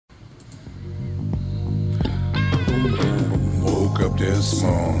this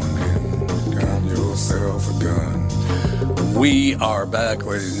morning. Got yourself a gun. We are back,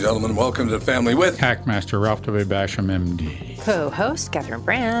 ladies and gentlemen. Welcome to the family with Hackmaster Ralph W. Basham, MD. Co-host Catherine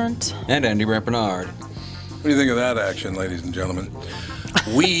Brandt. And Andy Brant Bernard. What do you think of that action, ladies and gentlemen?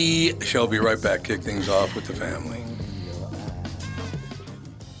 We shall be right back. Kick things off with the family.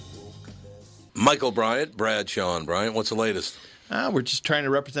 Michael Bryant, Bradshaw and Bryant, what's the latest? We're just trying to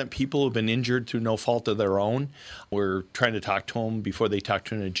represent people who've been injured through no fault of their own. We're trying to talk to them before they talk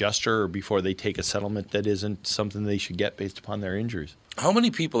to an adjuster or before they take a settlement that isn't something they should get based upon their injuries. How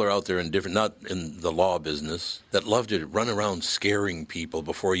many people are out there in different, not in the law business, that love to run around scaring people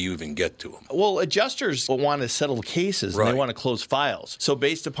before you even get to them? Well, adjusters want to settle cases and they want to close files. So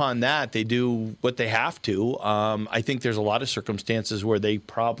based upon that, they do what they have to. I think there's a lot of circumstances where they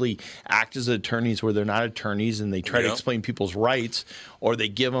probably act as attorneys where they're not attorneys and they try to explain people's rights, or they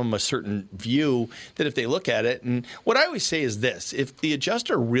give them a certain view that if they look at it, and what I always say is this, if the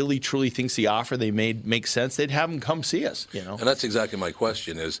adjuster really truly thinks the offer they made makes sense, they'd have them come see us, you know. And that's exactly my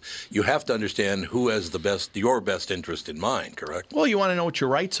question is, you have to understand who has your best interest in mind, correct? Well, you want to know what your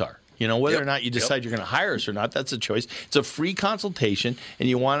rights are. You know, whether or not you decide you're going to hire us or not, that's a choice. It's a free consultation, and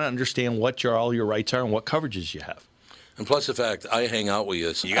you want to understand what all your rights are and what coverages you have. And plus the fact I hang out with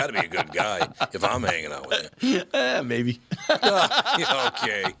you, so you got to be a good guy if I'm hanging out with you. Maybe.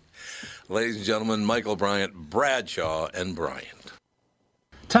 Okay. Ladies and gentlemen, Michael Bryant, Bradshaw, and Bryant.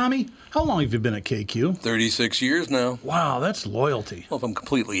 Tommy, how long have you been at KQ? 36 years now. Wow, that's loyalty. Well, if I'm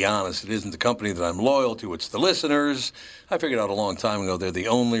completely honest, it isn't the company that I'm loyal to, it's the listeners. I figured out a long time ago they're the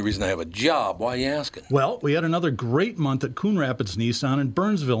only reason I have a job. Why are you asking? Well, we had another great month at Coon Rapids Nissan and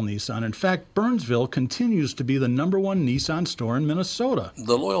Burnsville Nissan. In fact, Burnsville continues to be the #1 Nissan store in Minnesota.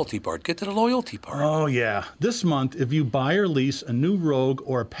 The loyalty part. Get to the loyalty part. Oh, yeah. This month, if you buy or lease a new Rogue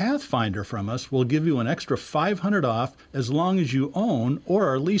or Pathfinder from us, we'll give you an extra $500 off as long as you own or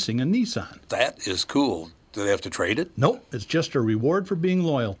are leasing a Nissan. That is cool. Do they have to trade it? Nope. It's just a reward for being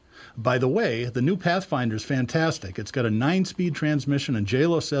loyal. By the way, the new Pathfinder's fantastic. It's got a 9-speed transmission, and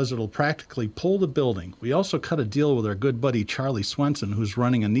J-Lo says it'll practically pull the building. We also cut a deal with our good buddy Charlie Swenson, who's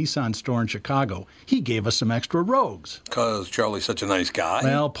running a Nissan store in Chicago. He gave us some extra Rogues. Because Charlie's such a nice guy?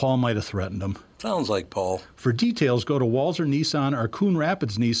 Well, Paul might have threatened him. Sounds like Paul. For details, go to Walser Nissan or Coon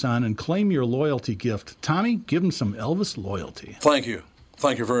Rapids Nissan and claim your loyalty gift. Tommy, give him some Elvis loyalty. Thank you.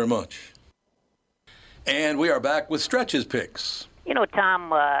 Thank you very much. And we are back with Stretch's picks. You know,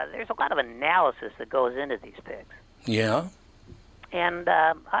 Tom, there's a lot of analysis that goes into these picks. Yeah? And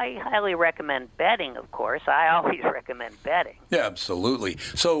I highly recommend betting, of course. I always recommend betting. Yeah, absolutely.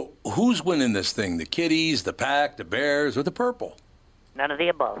 So who's winning this thing? The Kitties, the Pack, the Bears, or the Purple? None of the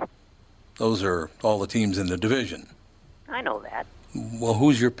above. Those are all the teams in the division. I know that. Well,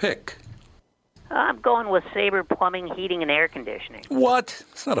 who's your pick? I'm going with Sabre Plumbing, Heating, and Air Conditioning. What?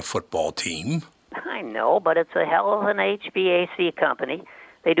 It's not a football team. I know, but it's a hell of an HVAC company.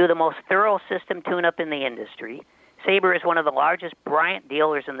 They do the most thorough system tune-up in the industry. Sabre is one of the largest Bryant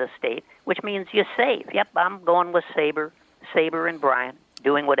dealers in the state, which means you save. Yep, I'm going with Sabre and Bryant,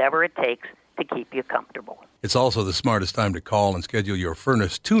 doing whatever it takes to keep you comfortable. It's also the smartest time to call and schedule your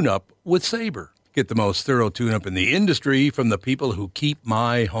furnace tune-up with Sabre. Get the most thorough tune-up in the industry from the people who keep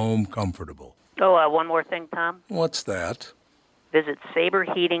my home comfortable. Oh, one more thing, Tom. What's that? Visit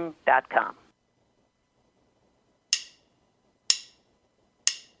saberheating.com.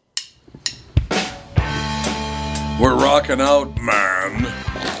 We're rocking out, man.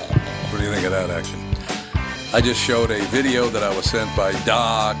 What do you think of that action? I just showed a video that I was sent by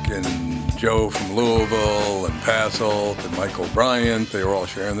Doc and Joe from Louisville and Passolt and Michael Bryant. They were all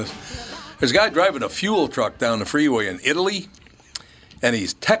sharing this. There's a guy driving a fuel truck down the freeway in Italy, and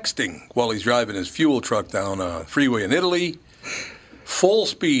he's texting while he's driving his fuel truck down a freeway in Italy. Full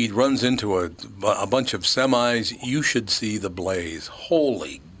speed, runs into a bunch of semis. You should see the blaze.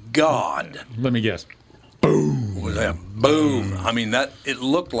 Holy God. Let me guess. Boom. Was that boom? I mean, it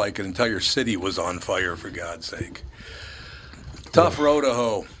looked like an entire city was on fire, for God's sake. Tough road to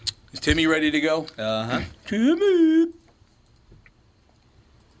hoe. Is Timmy ready to go? Uh-huh. Timmy.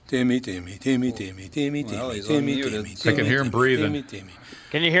 Timmy. Well, he's Timmy. unmuted. I can hear him breathing. Timmy.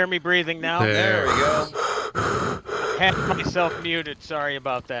 Can you hear me breathing now? There we go. Had myself muted. Sorry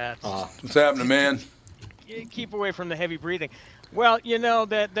about that. What's happening, man? You keep away from the heavy breathing. Well, you know,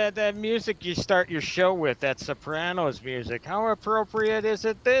 that music you start your show with, that Sopranos music, how appropriate is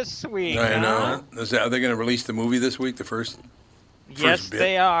it this week? I huh? know. Are they going to release the movie this week, the first Yes, bit?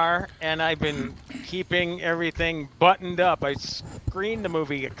 they are, and I've been keeping everything buttoned up. I screened the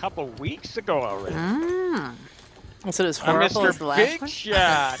movie a couple weeks ago already. So it was I'm horrible as Mr. the last Big one?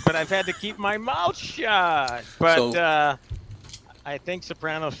 Shot, but I've had to keep my mouth shut. But I think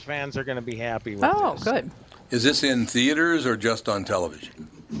Sopranos fans are going to be happy with Oh, this. good. Is this in theaters or just on television?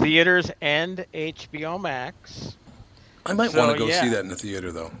 Theaters and HBO Max. I might So, want to go yeah. see that in the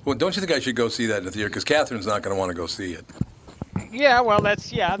theater, though. Well, don't you think I should go see that in the theater? Because Catherine's not going to want to go see it. Yeah, well,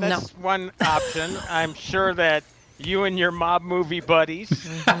 that's one option. I'm sure that you and your mob movie buddies.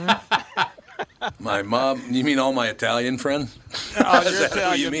 My mom, you mean all my Italian friends? Oh, Is your that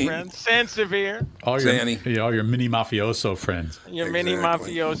what you Italian mean? friends. Sansevier. All Zanny. your mini mafioso friends. Your mini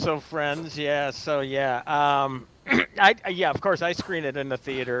Exactly. mafioso friends, yeah. So yeah, of course, I screen it in the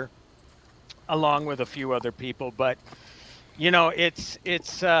theater, along with a few other people. But it's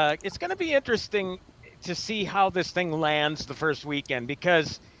going to be interesting to see how this thing lands the first weekend,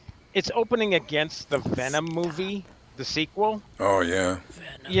 because it's opening against the Venom movie, the sequel. Oh, yeah.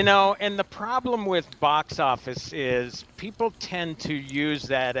 And the problem with box office is people tend to use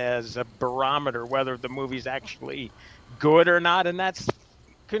that as a barometer whether the movie's actually good or not, and that's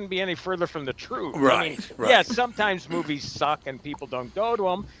couldn't be any further from the truth. Right, right. Yeah, sometimes movies suck and people don't go to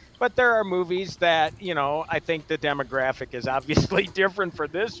them, but there are movies that, I think the demographic is obviously different for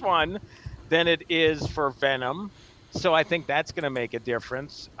this one than it is for Venom. So I think that's going to make a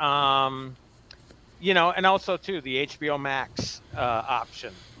difference. And also, too, the HBO Max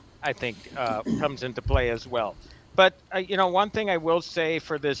option, I think, comes into play as well. But, one thing I will say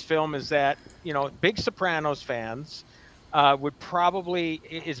for this film is that, big Sopranos fans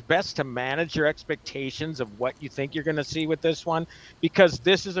it's best to manage your expectations of what you think you're going to see with this one, because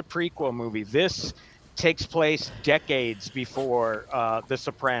this is a prequel movie. This takes place decades before The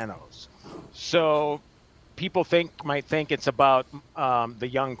Sopranos. So people might think it's about the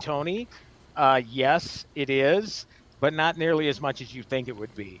young Tony. Yes, it is, but not nearly as much as you think it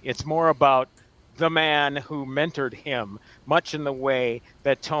would be. It's more about the man who mentored him, much in the way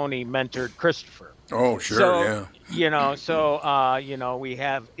that Tony mentored Christopher. Oh, sure, So,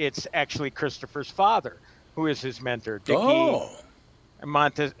 yeah. it's actually Christopher's father who is his mentor, Dickie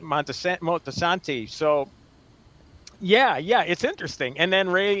Montesanti. So, yeah, it's interesting. And then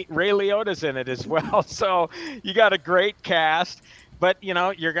Ray Liotta's in it as well. So you got a great cast. But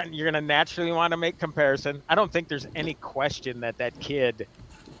you're gonna naturally want to make comparison. I don't think there's any question that kid,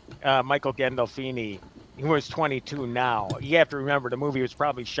 Michael Gandolfini, who is 22 now. You have to remember the movie was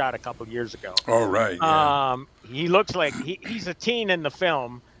probably shot a couple years ago. Oh, right. Yeah. He looks like he's a teen in the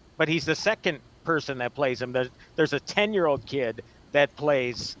film, but he's the second person that plays him. There's a 10-year-old kid that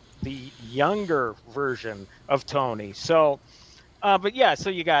plays the younger version of Tony. So, so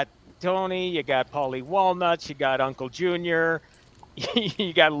you got Tony, you got Paulie Walnuts, you got Uncle Junior.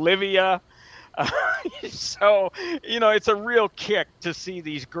 You got Livia. So, it's a real kick to see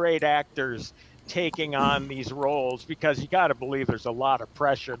these great actors taking on these roles, because you got to believe there's a lot of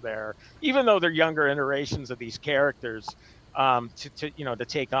pressure there, even though they're younger iterations of these characters, to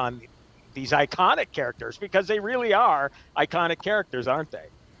take on these iconic characters, because they really are iconic characters, aren't they?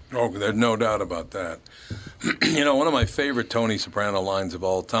 Oh, there's no doubt about that. One of my favorite Tony Soprano lines of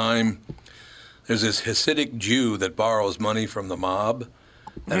all time, there's this Hasidic Jew that borrows money from the mob,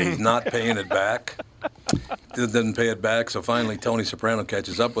 and he's not paying it back. Doesn't pay it back, so finally Tony Soprano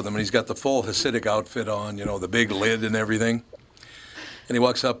catches up with him, and he's got the full Hasidic outfit on, the big lid and everything. And he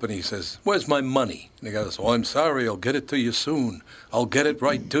walks up and he says, "Where's my money?" And the guy goes, "Oh, I'm sorry, I'll get it to you soon. I'll get it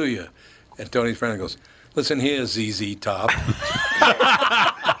right to you." And Tony Soprano goes, "Listen here, ZZ Top."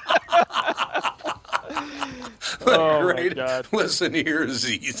 Oh, Great. my God. Listen here,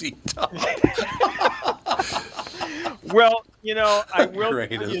 ZZ Top. Well, I will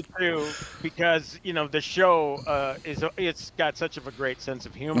Greatest. tell you too, because the show it's got such of a great sense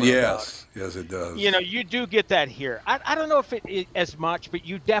of humor. Yes, it does. You do get that here. I don't know if it is as much, but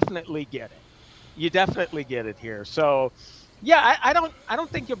you definitely get it. You definitely get it here. So, yeah, I don't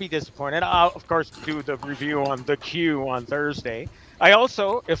think you'll be disappointed. I'll of course do the review on The Q on Thursday. I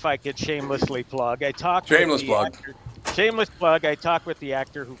also, if I could shamelessly plug, I talked Shameless with the plug. actor, shameless plug. I talked with the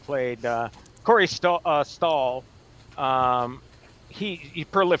actor who played Corey Stahl. He's a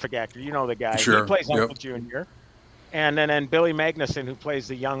prolific actor. You know the guy. Sure. He plays Yep. Uncle Junior. And then Billy Magnuson, who plays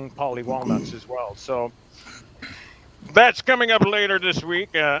the young Paulie Walnuts as well. So that's coming up later this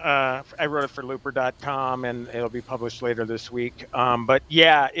week. I wrote it for Looper.com, and it'll be published later this week. But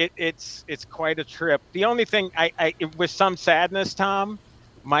yeah, it's quite a trip. The only thing, with some sadness, Tom,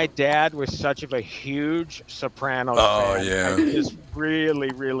 my dad was such of a huge Sopranos fan. Yeah. I just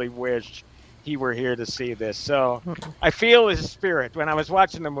really, really wish he were here to see this. So I feel his spirit when I was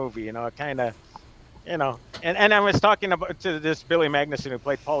watching the movie, it kind of, and I was talking to this Billy Magnuson who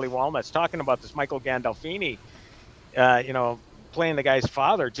played Paulie Walnuts, talking about this Michael Gandolfini, playing the guy's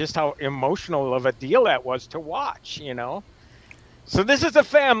father, just how emotional of a deal that was to watch, So this is a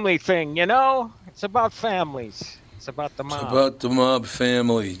family thing, you know? It's about families. It's about the mob. It's about the mob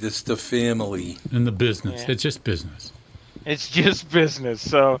family. This is the family. In the business. Yeah. It's just business. It's just business.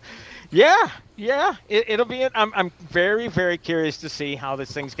 So, yeah. It'll be. I'm very, very curious to see how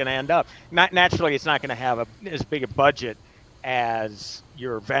this thing's going to end up. Naturally, it's not going to have as big a budget as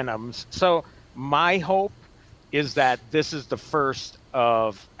your Venoms. So my hope is that this is the first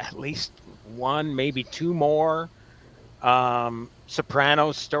of at least one, maybe two more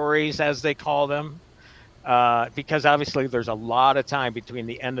Sopranos stories, as they call them. Because obviously there's a lot of time between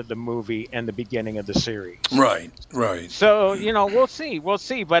the end of the movie and the beginning of the series. Right. So, we'll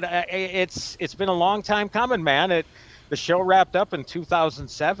see. But it's been a long time coming, man. The show wrapped up in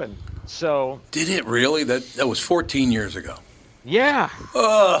 2007. So Did it really? That was 14 years ago. Yeah.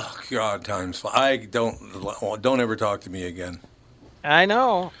 Oh God, time's fly. Don't ever talk to me again. I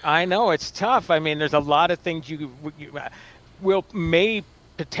know. It's tough. I mean, there's a lot of things you may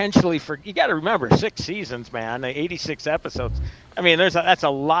potentially forget. You got to remember, 6 seasons, man, 86 episodes. I mean, that's a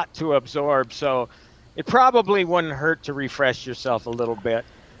lot to absorb. So it probably wouldn't hurt to refresh yourself a little bit.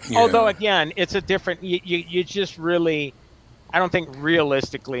 Yeah. Although, again, it's a different. You just really. I don't think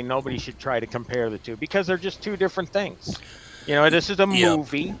realistically nobody should try to compare the two because they're just two different things. This is a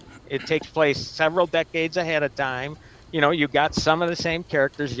movie. Yep. It takes place several decades ahead of time. You got some of the same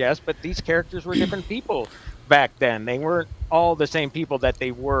characters, yes, but these characters were different people back then. They weren't all the same people that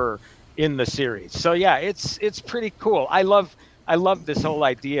they were in the series. So yeah, it's pretty cool. I love this whole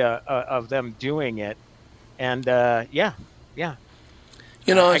idea of them doing it, and yeah. I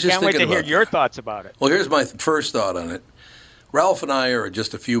can't wait to hear your thoughts about it. Well, here's my first thought on it. Ralph and I are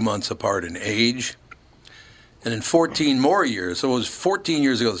just a few months apart in age. And in 14 more years, so it was 14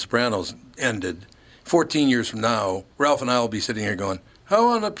 years ago The Sopranos ended. 14 years from now, Ralph and I will be sitting here going, I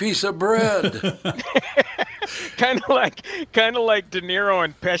want a piece of bread. kind of like De Niro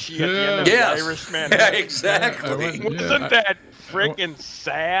and Pesci at the end of The Irishman. Yeah, exactly. Wasn't that freaking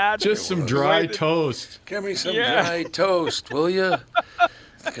sad? Just some dry toast. Give me some dry toast, will you?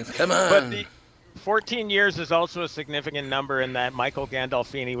 Come on. But 14 years is also a significant number in that Michael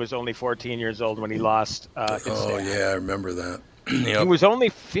Gandolfini was only 14 years old when he lost his dad. Yeah, I remember that. Yep. He was only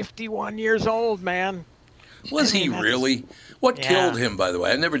 51 years old, man. Was he really? What killed him, by the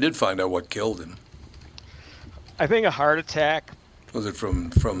way? I never did find out what killed him. I think a heart attack. Was it from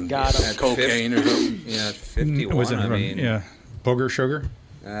cocaine or something? Yeah, at 51, was it booger sugar?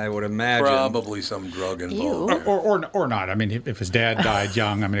 I would imagine. Probably some drug involved. Or not. I mean, if his dad died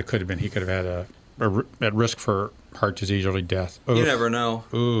young, I mean, he could have had at risk for heart disease, early death. Oof. You never know.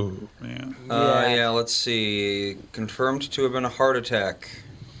 Ooh, man. Let's see. Confirmed to have been a heart attack.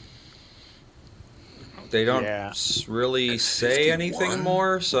 They don't really say anything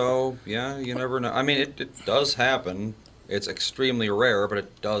more, so, yeah, you never know. I mean, it does happen. It's extremely rare, but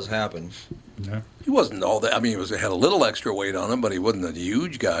it does happen. Yeah. He wasn't all that. I mean, he had a little extra weight on him, but he wasn't a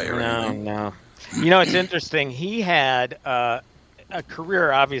huge guy or anything. No. It's interesting. He had a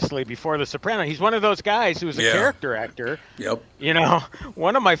career, obviously, before The Sopranos. He's one of those guys who was a character actor. Yep.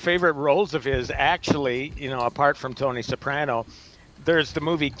 One of my favorite roles of his, actually, apart from Tony Soprano, there's the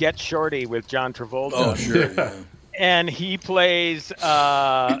movie Get Shorty with John Travolta. Oh, sure. Yeah. And he plays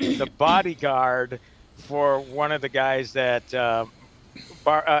the bodyguard for one of the guys that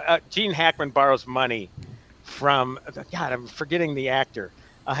Gene Hackman borrows money from. God, I'm forgetting the actor.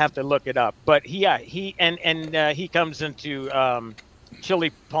 I'll have to look it up. But he comes into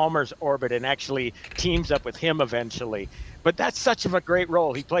Chili Palmer's orbit and actually teams up with him eventually. But that's such of a great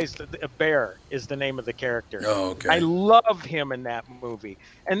role. He plays a bear is the name of the character. Oh, okay. I love him in that movie.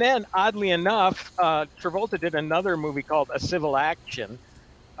 And then, oddly enough, Travolta did another movie called A Civil Action.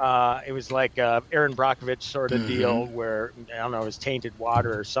 It was like a Aaron Brockovich sort of deal where, I don't know, it was Tainted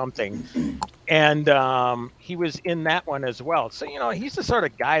Water or something. And he was in that one as well. So, he's the sort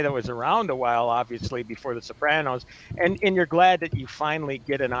of guy that was around a while, obviously, before The Sopranos. And you're glad that you finally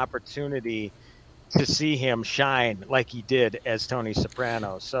get an opportunity to see him shine like he did as Tony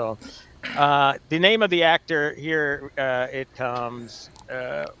Soprano. So the name of the actor here, it comes,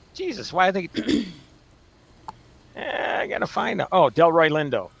 Jesus, why I think, I got to find out. Oh, Delroy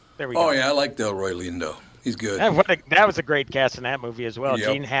Lindo. There we go. Oh, yeah, I like Delroy Lindo. He's good. That was a great cast in that movie as well.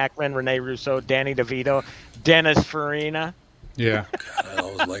 Yep. Gene Hackman, Rene Russo, Danny DeVito, Dennis Farina. Yeah. God, I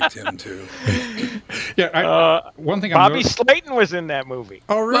always liked him, too. One thing Bobby Slayton was in that movie.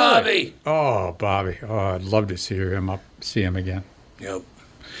 Oh, really? Bobby! Oh, Bobby. Oh, I'd love to see him again. Yep.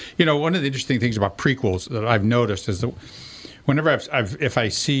 One of the interesting things about prequels that I've noticed is that whenever if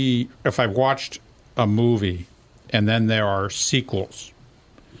I've watched a movie and then there are sequels,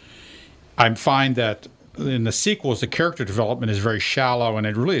 I find that in the sequels, the character development is very shallow, and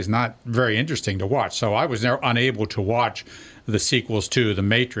it really is not very interesting to watch. So I was unable to watch the sequels to The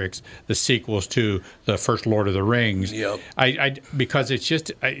Matrix, the sequels to the first Lord of the Rings. Yep. Because it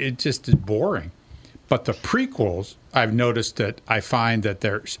just is boring. But the prequels, I've noticed that I find that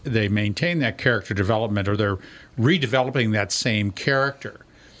they maintain that character development, or they're redeveloping that same character.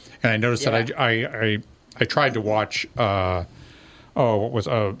 And I noticed that I tried to watch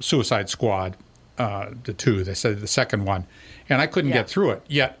Suicide Squad, the two. They said the second one, and I couldn't get through it.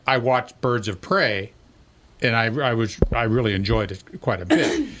 Yet I watched Birds of Prey, and I really enjoyed it quite a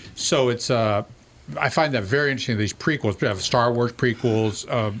bit. So it's I find that very interesting. These prequels, we have Star Wars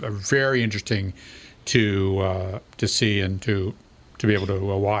prequels, are very interesting to see and to be able to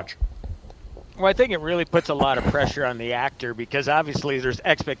watch. Well, I think it really puts a lot of pressure on the actor, because obviously there's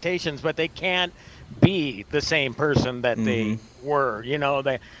expectations, but they can't be the same person that they were. You know,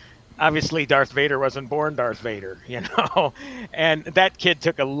 obviously Darth Vader wasn't born Darth Vader, you know, and that kid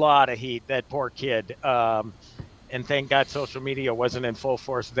took a lot of heat, that poor kid. And thank God social media wasn't in full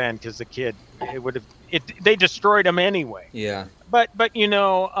force then, because the kid, they destroyed him anyway. Yeah. But you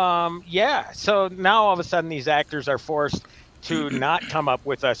know, so now all of a sudden these actors are forced to not come up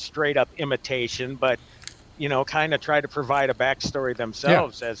with a straight up imitation, but, you know, kind of try to provide a backstory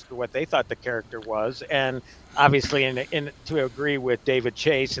themselves as to what they thought the character was. And obviously to agree with David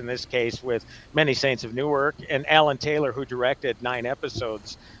Chase in this case, with Many Saints of Newark, and Alan Taylor, who directed 9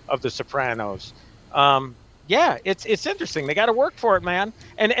 episodes of The Sopranos. It's interesting. They got to work for it, man.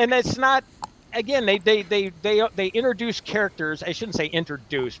 And it's not, again, they introduce characters. I shouldn't say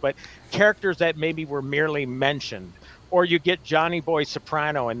introduce, but characters that maybe were merely mentioned. Or you get Johnny Boy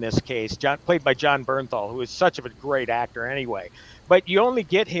Soprano in this case, played by John Bernthal, who is such a great actor anyway. But you only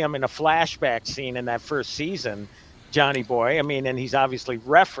get him in a flashback scene in that first season, Johnny Boy. I mean, and he's obviously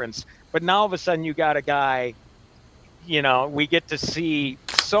referenced. But now all of a sudden you got a guy, you know, we get to see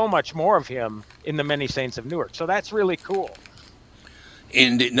so much more of him in the Many Saints of Newark. So that's really cool.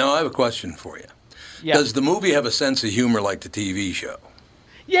 And now I have a question for you. Yeah. Does the movie have a sense of humor like the TV show?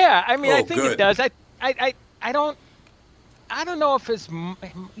 Yeah, I mean, I think it does. I don't know if it's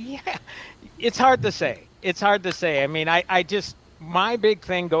hard to say. It's hard to say. I mean, I just, my big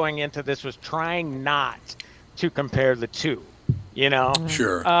thing going into this was trying not to compare the two, you know?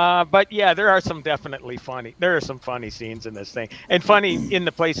 Sure. But yeah, there are some funny scenes in this thing, and funny in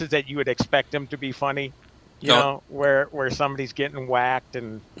the places that you would expect them to be funny. You know, where somebody's getting whacked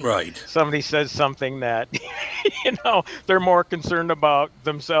and somebody says something that, you know, they're more concerned about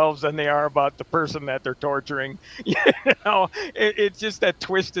themselves than they are about the person that they're torturing. You know, it's just that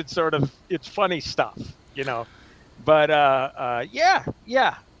twisted sort of, it's funny stuff, you know. But, I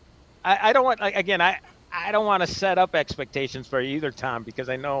don't want, again, I don't want to set up expectations for you either, Tom, because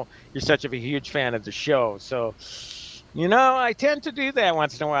I know you're such a huge fan of the show. So, you know, I tend to do that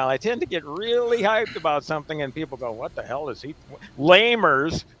once in a while. I tend to get really hyped about something, and people go, "What the hell is he?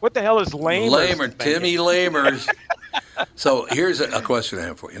 Lamers? What the hell is Lamers?" Timmy Lamers. So here's a question I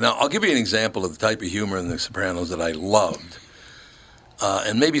have for you. Now, I'll give you an example of the type of humor in The Sopranos that I loved.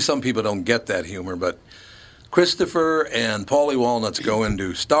 And maybe some people don't get that humor, but Christopher and Paulie Walnuts go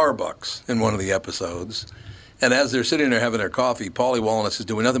into Starbucks in one of the episodes. And as they're sitting there having their coffee, Paulie Walnuts is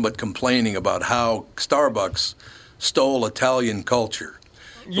doing nothing but complaining about how Starbucks stole Italian culture.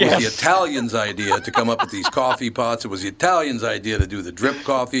 It was the Italians' idea to come up with these coffee pots. It was the Italians' idea to do the drip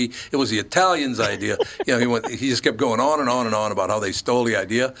coffee. It was the Italians' idea. You know, he just kept going on and on and on about how they stole the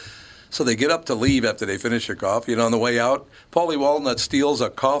idea. So they get up to leave after they finish their coffee, and on the way out, Paulie Walnut steals a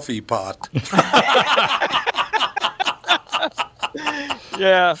coffee pot.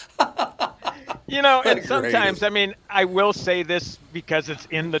 Yeah. You know, and sometimes, I mean, I will say this because it's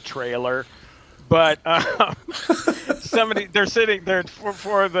in the trailer, but they're sitting there,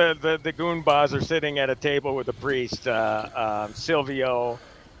 four of the Goonbas are sitting at a table with a priest, Silvio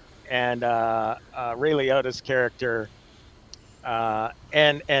and Ray Liotta's character,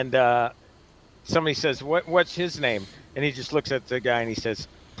 and somebody says, what's his name? And he just looks at the guy and he says,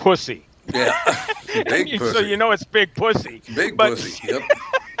 Pussy. Yeah, big pussy. So you know it's Big Pussy. Big pussy, yep.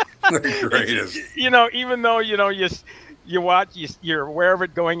 The greatest. You know, even though, you know, you watch, you're aware of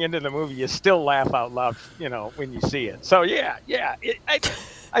it going into the movie, you still laugh out loud, you know, when you see it. So yeah,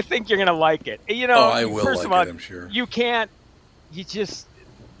 I think you're gonna like it. You know, I will first like of all, it, I'm sure.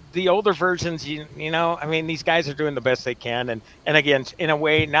 The older versions, you know, I mean, these guys are doing the best they can, and again, in a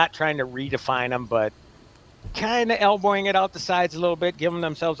way, not trying to redefine them, but kind of elbowing it out the sides a little bit, giving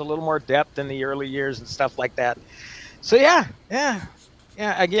themselves a little more depth in the early years and stuff like that. So yeah.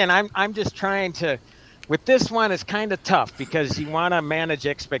 Again, I'm just trying to. With this one, it's kind of tough because you want to manage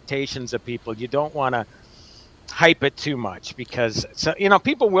expectations of people. You don't want to, hype it too much, because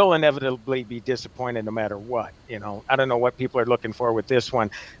people will inevitably be disappointed no matter what. I don't know what people are looking for with this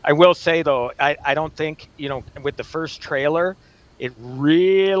one. I will say though, I don't think with the first trailer, it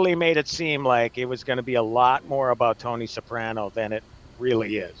really made it seem like it was going to be a lot more about Tony Soprano than it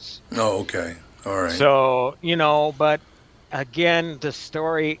really is. Oh, okay. All right. So, but again, the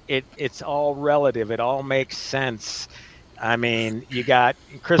story, it's all relative. It all makes sense. I mean, you got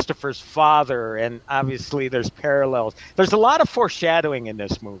Christopher's father, and obviously there's parallels. There's a lot of foreshadowing in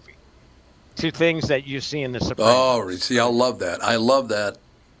this movie to things that you see in The Sopranos. Oh, see, I love that. I love that.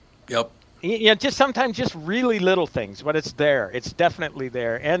 Yep. Just sometimes just really little things, but it's there. It's definitely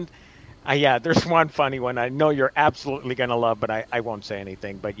there. And there's one funny one I know you're absolutely going to love, but I won't say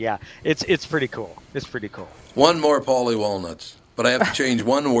anything. But yeah, it's pretty cool. It's pretty cool. One more Paulie Walnuts, but I have to change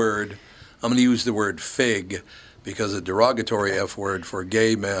one word. I'm going to use the word fig because a derogatory F word for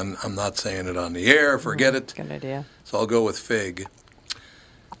gay men. I'm not saying it on the air. Forget it. Good idea. So I'll go with fig.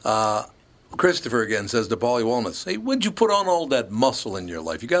 Christopher again says to Paulie Walnuts, hey, when'd you put on all that muscle in your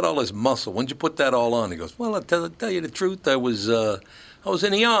life? You got all this muscle. When'd you put that all on? He goes, well, I'll tell you the truth. I was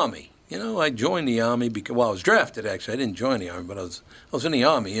in the Army. I joined the Army because, I was drafted, actually. I didn't join the Army, but I was in the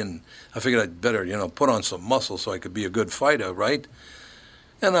Army, and I figured I'd better, put on some muscle so I could be a good fighter, right?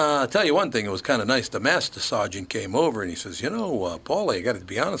 And I'll tell you one thing, it was kind of nice. The master sergeant came over, and he says, Paulie, I got to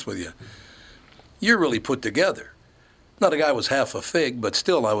be honest with you. You're really put together. Now, the guy was half a fig, but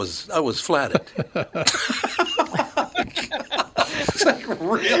still, I was flattered. It's like,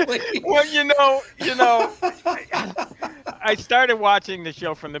 really? Well, I started watching the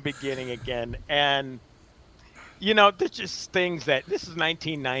show from the beginning again, and there's just things that this is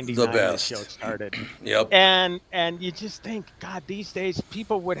 1999. The best. The show started. Yep. And you just think, God, these days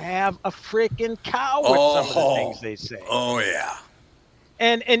people would have a freaking cow with some of the things they say. Oh yeah.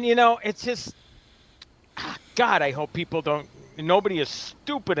 And it's just, God, I hope nobody is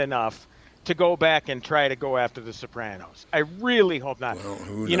stupid enough to go back and try to go after The Sopranos. I really hope not. Well,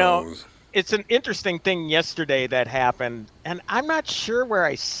 who knows? It's an interesting thing yesterday that happened, and I'm not sure where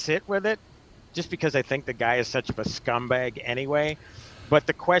I sit with it, just because I think the guy is such of a scumbag anyway. But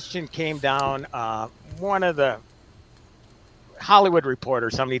the question came down, one of the Hollywood Reporter,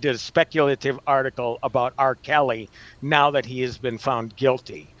 somebody did a speculative article about R. Kelly now that he has been found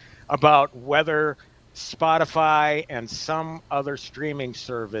guilty, about whether Spotify and some other streaming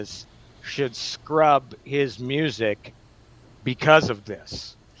service should scrub his music because of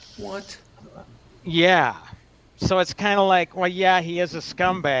this. What? Yeah. So it's kind of like, well, yeah, he is a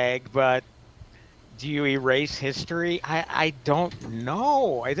scumbag, but do you erase history? I don't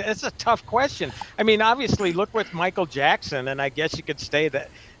know. It's a tough question. I mean, obviously, look with Michael Jackson, and I guess you could say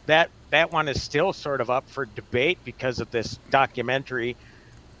that one is still sort of up for debate because of this documentary,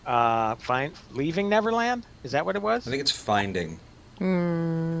 Leaving Neverland? Is that what it was? I think it's Finding.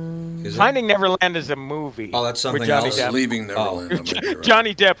 Finding Neverland is a movie. Oh, that's something else. Leaving Neverland. Right.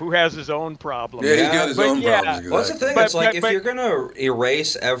 Johnny Depp, who has his own problems. Yeah, he's got his own problems. Well, that's the thing. It's like if you're going to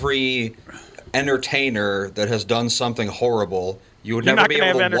erase every entertainer that has done something horrible, you would never be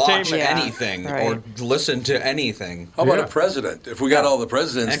able to watch anything or listen to anything. How about a president? If we got all the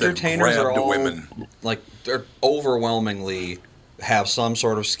presidents that grabbed all, women. They're overwhelmingly have some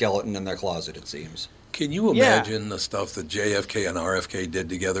sort of skeleton in their closet, it seems. Can you imagine the stuff that JFK and RFK did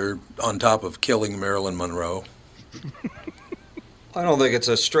together on top of killing Marilyn Monroe? I don't think it's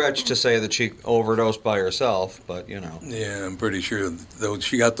a stretch to say that she overdosed by herself, but Yeah, I'm pretty sure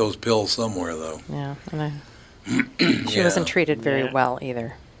she got those pills somewhere, though. Yeah, and she wasn't treated very well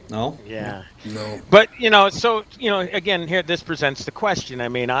either. No? Yeah. No. But, so, again, here, this presents the question. I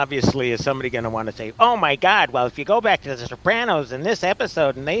mean, obviously, is somebody going to want to say, oh, my God, well, if you go back to The Sopranos in this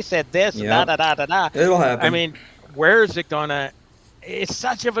episode and they said this, and da-da-da-da-da. It'll happen. I mean, where is it going to – it's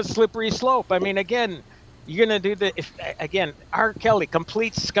such of a slippery slope. I mean, again, you're going to do again, R. Kelly,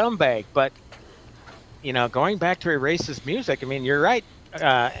 complete scumbag. But, going back to erase his music, I mean, you're right,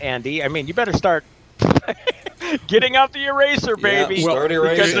 Andy. I mean, you better start – getting out the eraser, baby. Yeah, start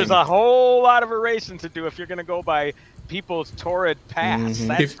erasing. Because there's a whole lot of erasing to do if you're going to go by people's torrid past.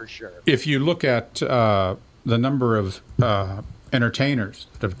 That's for sure. If you look at the number of entertainers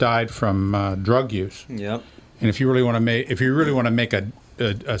that have died from drug use, and if you really want to make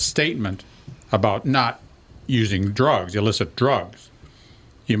a statement about not using drugs, illicit drugs,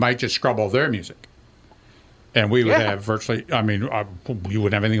 you might just scrub all their music, and we would have virtually. I mean, you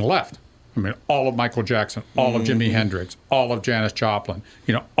wouldn't have anything left. I mean, all of Michael Jackson, all of Jimi Hendrix, all of Janis Joplin,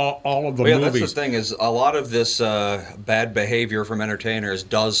 all of the movies. That's the thing is a lot of this bad behavior from entertainers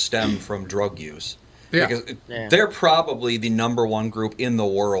does stem from drug use. Yeah. Because they're probably the number one group in the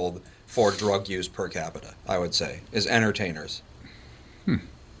world for drug use per capita, I would say, is entertainers.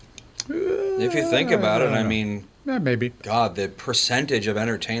 If you think about it, I mean... Yeah, maybe. God, the percentage of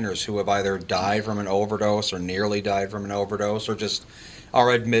entertainers who have either died from an overdose or nearly died from an overdose or just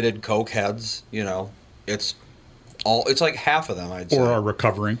are admitted coke heads, it's like half of them, I'd say. Or are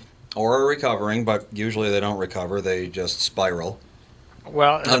recovering. Or are recovering, but usually they don't recover. They just spiral.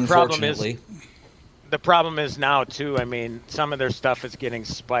 Well, the problem is now, too, I mean, some of their stuff is getting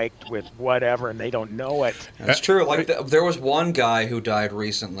spiked with whatever, and they don't know it. That's true. Like there was one guy who died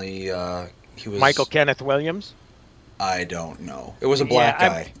recently. He was Michael Kenneth Williams? I don't know. It was a black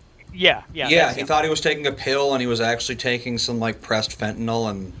guy. Yeah. He thought he was taking a pill, and he was actually taking some pressed fentanyl,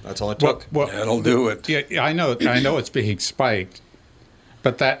 and that's all it took. Well, that'll do it. Yeah, I know it's being spiked,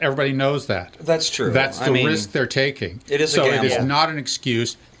 but that everybody knows that. That's true. That's the risk they're taking. It is so a gamble. it is not an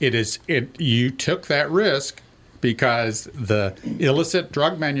excuse. You took that risk because the illicit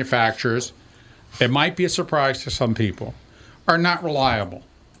drug manufacturers, it might be a surprise to some people, are not reliable.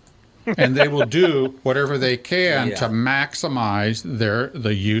 And they will do whatever they can to maximize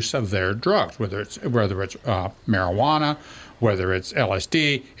the use of their drugs, whether it's marijuana, whether it's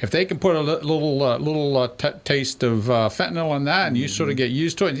LSD. If they can put a little taste of fentanyl in that, and you sort of get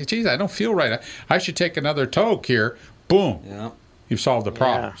used to it, geez, I don't feel right. I should take another toke here. Boom. Yeah. You've solved the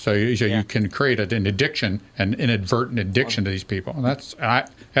problem. So you can create an addiction, an inadvertent addiction to these people. And that's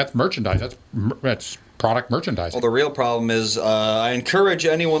merchandise. That's product merchandising. Well, the real problem is I encourage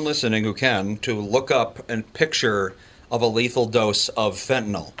anyone listening who can to look up a picture of a lethal dose of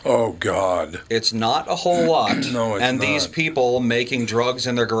fentanyl. Oh, God. It's not a whole lot. No, it's and not. These people making drugs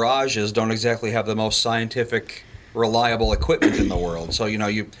in their garages don't exactly have the most scientific, reliable equipment in the world. So,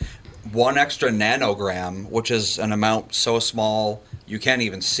 you 1 extra nanogram, which is an amount so small you can't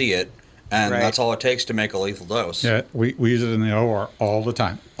even see it, and that's all it takes to make a lethal dose. Yeah, we use it in the OR all the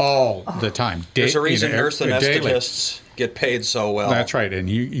time. All the time. There's a reason nurse anesthetists get paid so well. That's right, and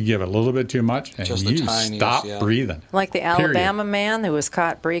you give a little bit too much, and just you stop breathing. Like the Alabama man who was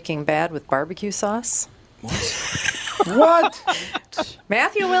caught Breaking Bad with barbecue sauce. What?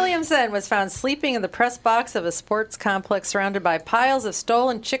 Matthew Williamson was found sleeping in the press box of a sports complex surrounded by piles of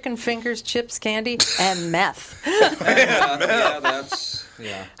stolen chicken fingers, chips, candy, and meth.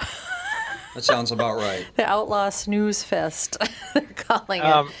 That sounds about right. The Outlaw Snooze Fest, they're calling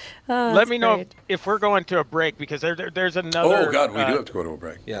it. Let me know if we're going to a break, because there's another... Oh, God, we do have to go to a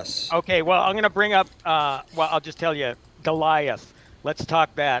break. Yes. Okay, well, I'm going to bring up, I'll just tell you, Goliath. Let's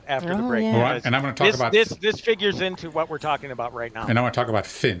talk that after the break. Yeah. Right, and I'm going to talk about... This figures into what we're talking about right now. And I want to talk about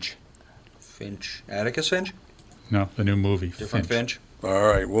Finch. Finch. Atticus Finch? No, the new movie. Different Finch. All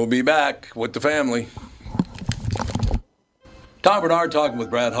right, we'll be back with the family. Tom Bernard talking with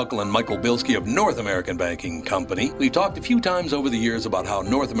Brad Huckle and Michael Bilski of North American Banking Company. We've talked a few times over the years about how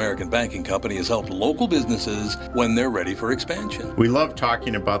North American Banking Company has helped local businesses when they're ready for expansion. We love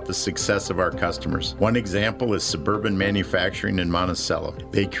talking about the success of our customers. One example is Suburban Manufacturing in Monticello.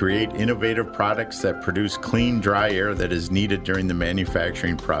 They create innovative products that produce clean, dry air that is needed during the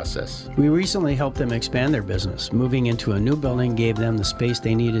manufacturing process. We recently helped them expand their business. Moving into a new building gave them the space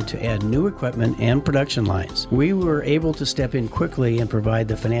they needed to add new equipment and production lines. We were able to step in quickly and provide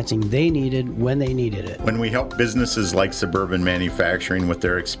the financing they needed when they needed it. When we help businesses like Suburban Manufacturing with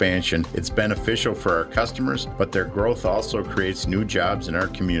their expansion, it's beneficial for our customers, but their growth also creates new jobs in our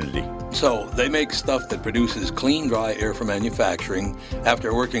community. So they make stuff that produces clean, dry air for manufacturing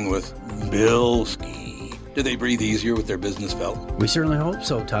after working with Bilski. Do they breathe easier with their business felt? We certainly hope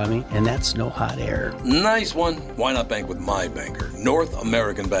so, Tommy, and that's no hot air. Nice one. Why not bank with my banker? North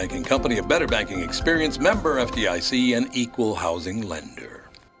American Banking Company, a better banking experience, member FDIC, and equal housing lender.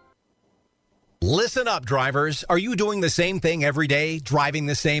 Listen up, drivers. Are you doing the same thing every day, driving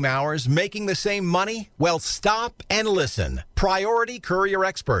the same hours, making the same money? Well, stop and listen. Priority Courier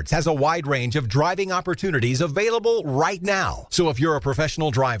Experts has a wide range of driving opportunities available right now. So if you're a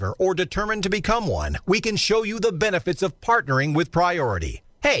professional driver or determined to become one, we can show you the benefits of partnering with Priority.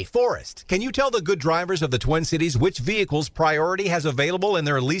 Hey, Forrest, can you tell the good drivers of the Twin Cities which vehicles Priority has available in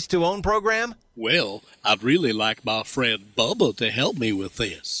their lease-to-own program? Well, I'd really like my friend Bubba to help me with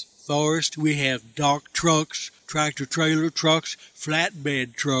this. Forrest, we have dock trucks, tractor-trailer trucks,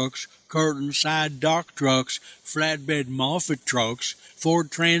 flatbed trucks, curtain side dock trucks, flatbed Moffett trucks,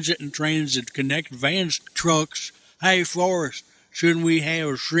 Ford Transit and Transit Connect Vans trucks. Hey, Forrest, shouldn't we have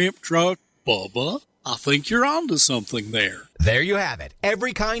a shrimp truck? Bubba, I think you're onto something there. There you have it.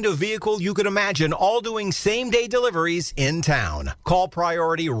 Every kind of vehicle you could imagine, all doing same-day deliveries in town. Call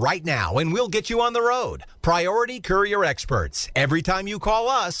Priority right now and we'll get you on the road. Priority Courier Experts. Every time you call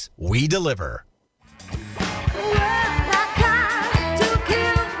us, we deliver.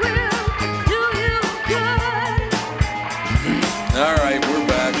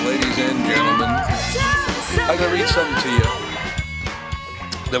 going to read something to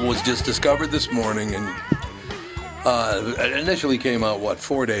you that was just discovered this morning, and it initially came out,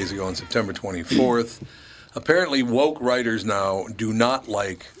 4 days ago on September 24th. Apparently, woke writers now do not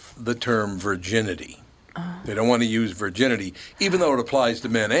like the term virginity. They don't want to use virginity, even though it applies to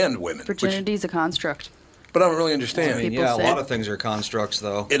men and women. Virginity is a construct. But I don't really understand. I mean, yeah, a lot of things are constructs,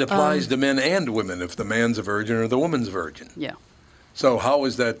 though. It applies to men and women if the man's a virgin or the woman's a virgin. Yeah. So how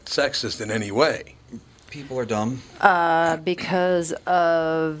is that sexist in any way? People are dumb. Because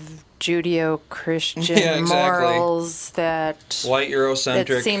of Judeo-Christian Yeah, exactly. morals that White Eurocentric.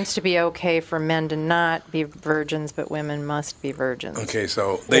 it seems to be okay for men to not be virgins, but women must be virgins. Okay,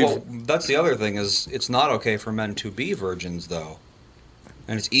 so well, that's the other thing is it's not okay for men to be virgins, though,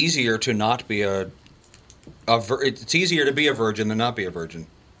 and it's easier to not be it's easier to be a virgin than not be a virgin,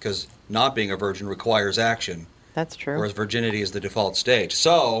 because not being a virgin requires action. That's true. Whereas virginity is the default state.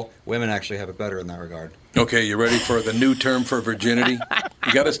 So women actually have it better in that regard. Okay, you ready for the new term for virginity?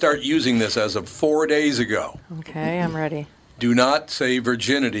 You got to start using this as of 4 days ago. Okay, I'm ready. Do not say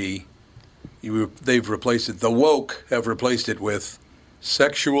virginity. They've replaced it. The woke have replaced it with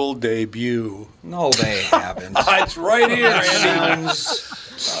sexual debut. No, they haven't. It's right here. That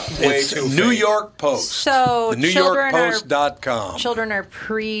sounds way too New fake. York Post. So the NewYorkPost.com. Children are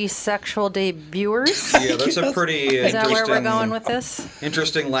pre-sexual debuters. Yeah, that's a pretty Is that interesting. where we're going with this?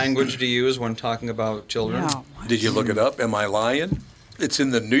 Interesting language to use when talking about children. No. Did you look it up? Am I lying? It's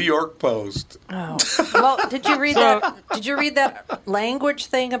in the New York Post. Oh. Well, did you read that? Did you read that language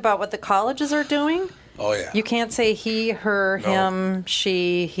thing about what the colleges are doing? Oh yeah. You can't say he, her, him,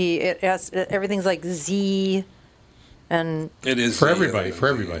 she, he. Everything's like Z, and it is for everybody. For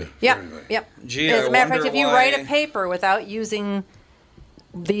everybody. Yeah. Yep. Gee, as a matter of fact, if you why- write a paper without using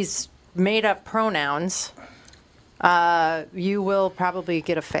these made-up pronouns, you will probably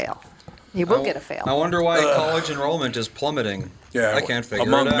get a fail. You will get a fail. I wonder why college enrollment is plummeting. Yeah, I can't figure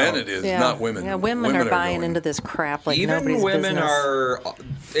among it out. men it is, not women. Yeah, women are buying going. into this crap like Even nobody's women business. are.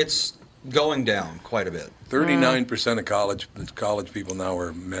 It's going down quite a bit. 39% of college people now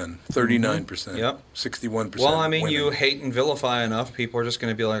are men. 39%. Yep. 61%. Well, I mean, women. you hate and vilify enough, people are just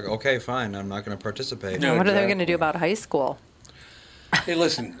going to be like, okay, fine, I'm not going to participate. What are they going to do about high school? Hey,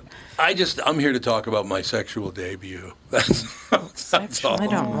 listen, I'm here to talk about my sexual debut. That's all. I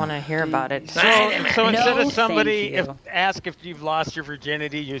don't want to hear about it. So instead No, of somebody thank you. ask if you've lost your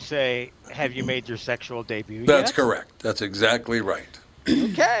virginity, you say, "Have you made your sexual debut?" That's yet?" correct. That's exactly right.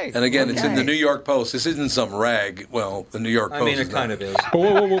 Okay. And again, it's in the Okay. New York Post. This isn't some rag. Well, the New York Post. I mean, it kind of is.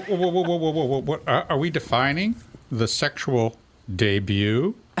 Whoa. Are we defining the sexual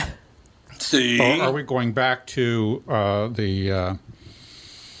debut? See? Or are we going back to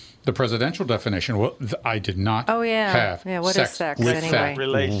the presidential definition? Well, I did not Oh, yeah. have Yeah, what is sex sex with anyway? that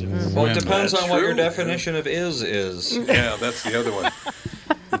Relations. Well, it women. depends That's on what your true. definition of is. Yeah, that's the other one.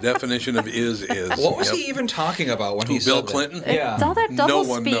 The definition of is. What was Yep. he even talking about when Who, he Bill said that? Clinton? Yeah. It's all that No double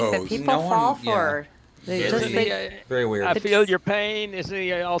one speak that knows. people No one- fall yeah. for. They just, Very weird. I feel your pain. Isn't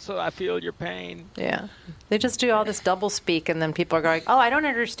he also? I feel your pain. yeah. They just do all this double speak, and then people are going, "Oh, I don't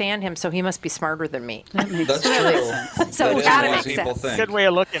understand him, so he must be smarter than me." That's true. So That it's is gotta what make people sense. think. Good way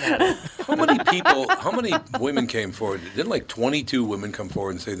of looking at it. How many women came forward? Didn't like 22 women come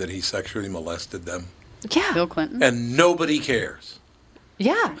forward and say that he sexually molested them? Yeah. Bill Clinton. And nobody cares.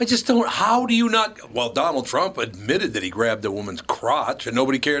 Yeah. I just don't. How do you not? Well, Donald Trump admitted that he grabbed a woman's crotch, and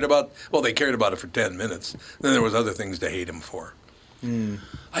nobody cared about. Well, they cared about it for 10 minutes. Then there was other things to hate him for.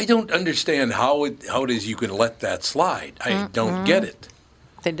 I don't understand how it is you can let that slide. I don't get it.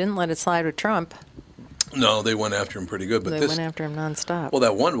 They didn't let it slide with Trump. No, they went after him pretty good. But They this, went after him nonstop. well,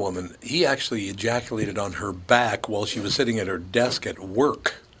 that one woman, he actually ejaculated on her back while she was sitting at her desk at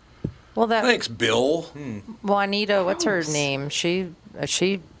work. Well, that Thanks, Bill. Juanita, what's her name? She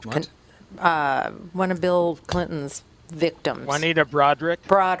What? one of Bill Clinton's victims. Juanita Broderick.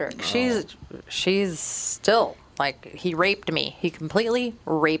 Broderick. She's still like, he raped me. He completely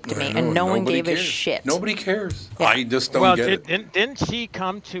raped me, and no one Nobody gave a cares. shit. Nobody cares. Yeah. I just don't Well, get it. didn't she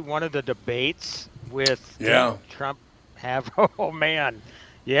come to one of the debates with Yeah. Trump? Oh man,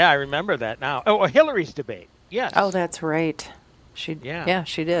 yeah, I remember that now. Oh, Hillary's debate. Yes. Oh, that's right. She Yeah.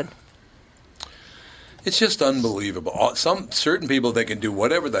 she did. It's just unbelievable. Some certain people, they can do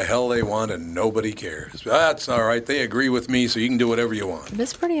whatever the hell they want and nobody cares. That's all right. They agree with me, so you can do whatever you want.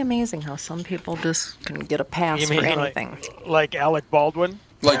 It's pretty amazing how some people just can get a pass You for mean anything. like Alec Baldwin?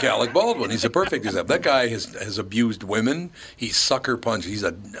 Like Alec Baldwin, he's a perfect example. That guy has abused women. He's sucker punched. He's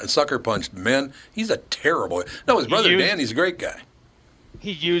a sucker punched men. He's a terrible. No, his brother used- Danny's a great guy.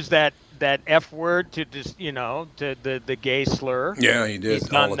 He used that that F word to just to the gay slur. Yeah, he did. He's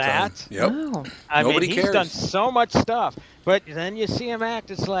done all the that. time. Yep. Oh. I Nobody mean, cares. he's done so much stuff, but then you see him act.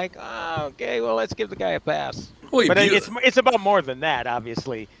 It's like, oh, okay, well, let's give the guy a pass. Well, But it's about more than that,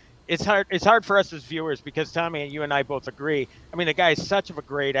 obviously. It's hard for us as viewers because Tommy and you and I both agree. I mean, the guy is such of a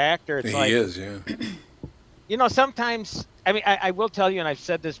great actor. It's He is, yeah. Sometimes, I mean, I will tell you, and I've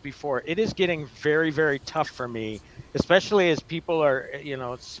said this before, it is getting very, very tough for me, especially as people are,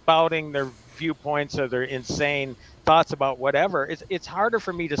 spouting their viewpoints or their insane thoughts about whatever. It's harder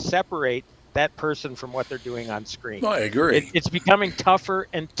for me to separate that person from what they're doing on screen. I agree. It's becoming tougher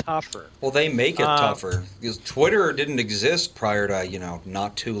and tougher. Well, they make it tougher because Twitter didn't exist prior to,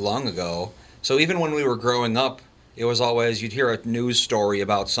 not too long ago. So even when we were growing up, it was always you'd hear a news story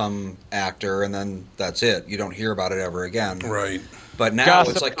about some actor and then that's it. You don't hear about it ever again. Right. But now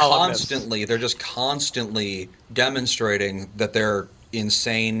Gossip it's like columnists. they're just constantly demonstrating that they're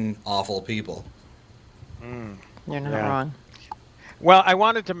insane, awful people. You're not wrong. Well, I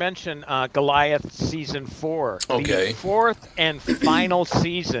wanted to mention Goliath Season 4. Okay. The fourth and final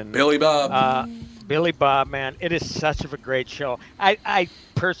season. Billy Bob. Billy Bob, man, it is such of a great show. I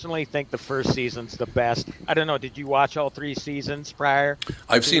personally think the first season's the best. I don't know, did you watch all 3 seasons prior?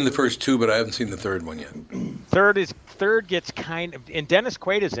 I've seen the first 2, but I haven't seen the third one yet. Third gets kind of, and Dennis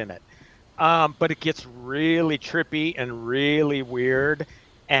Quaid is in it, but it gets really trippy and really weird,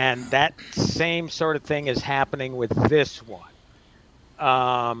 and that same sort of thing is happening with this one.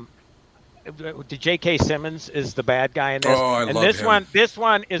 J.K. Simmons is the bad guy in this. Oh, I and love this him. This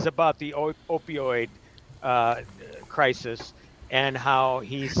one is about the opioid crisis and how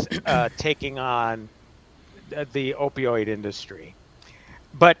he's taking on the opioid industry.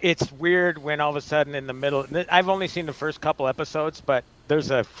 But it's weird when all of a sudden in the middle, I've only seen the first couple episodes, but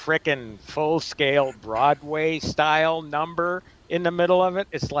there's a frickin' full-scale Broadway-style number in the middle of it.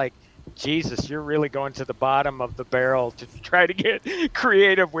 It's like, Jesus, you're really going to the bottom of the barrel to try to get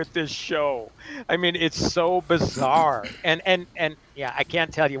creative with this show. I mean, it's so bizarre. And yeah, I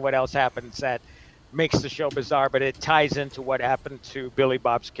can't tell you what else happens that makes the show bizarre, but it ties into what happened to Billy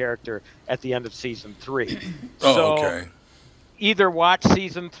Bob's character at the end of season 3. Oh, So okay. either watch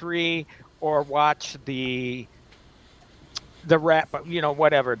season 3 or watch the wrap,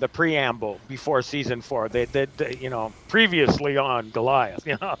 whatever, the preamble before season 4, previously on Goliath,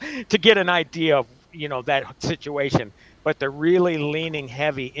 to get an idea of, that situation. But they're really leaning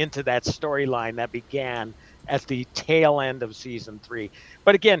heavy into that storyline that began at the tail end of season 3.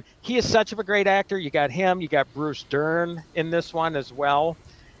 But again, he is such of a great actor. You got him, you got Bruce Dern in this one as well.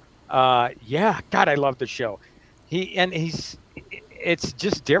 Yeah, God, I love the show. It's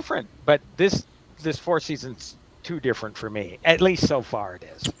just different, but this 4 seasons too different for me. At least so far it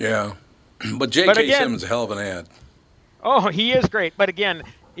is. Yeah. But J.K. Simmons is a hell of an ad. Oh, he is great. But again,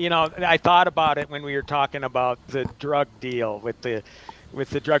 I thought about it when we were talking about the drug deal with the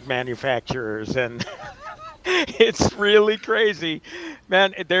drug manufacturers, and it's really crazy.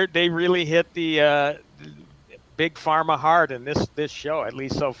 Man, they really hit the big pharma hard in this show. At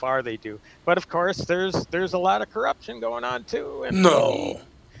least so far they do. But of course, there's a lot of corruption going on too. And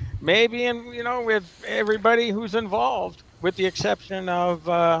maybe with everybody who's involved, with the exception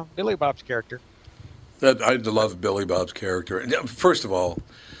of Billy Bob's character. I love Billy Bob's character. First of all,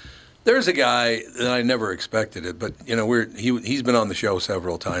 there's a guy that I never expected it, but he's been on the show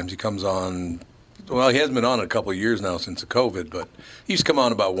several times. He comes on. Well, he hasn't been on in a couple of years now since the COVID, but he used to come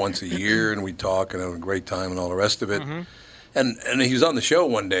on about once a year, and we'd talk and have a great time and all the rest of it. Mm-hmm. And he was on the show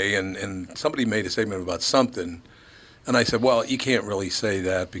one day, and somebody made a statement about something. And I said, well, you can't really say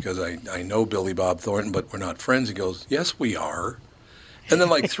that because I know Billy Bob Thornton, but we're not friends. He goes, yes, we are. And then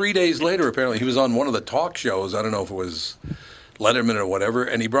like 3 days later, apparently, he was on one of the talk shows. I don't know if it was Letterman or whatever,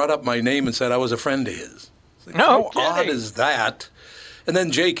 and he brought up my name and said I was a friend of his. Like, how odd is that? And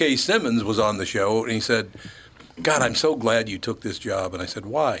then J.K. Simmons was on the show, and he said, God, I'm so glad you took this job. And I said,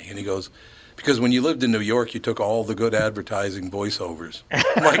 why? And he goes, because when you lived in New York, you took all the good advertising voiceovers.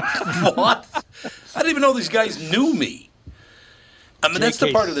 I'm like, what? I didn't even know these guys knew me. I mean, that's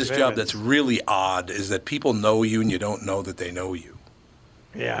the part of this job that's really odd, is that people know you and you don't know that they know you.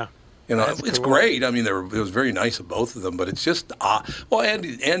 Yeah. It's cool. Great. I mean, it was very nice of both of them, but it's just odd. Well,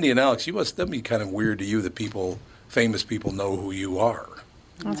 Andy and Alex, that'd be kind of weird to you that famous people know who you are.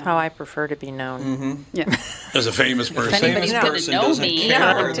 That's how I prefer to be known. Mm-hmm. Yeah. As a famous person. If anybody's going to know me.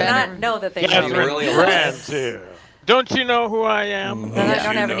 Not know that they know me. Really don't you know who I am? Then I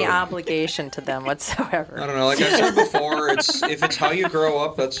don't have any obligation to them whatsoever. I don't know. Like I said before, if it's how you grow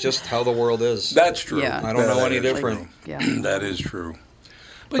up, that's just how the world is. That's true. Yeah. I don't know any different. Yeah. That is true.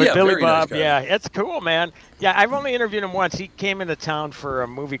 But yeah, Billy very nice Bob, guy. yeah, it's cool, man. Yeah, I've only interviewed him once. He came into town for a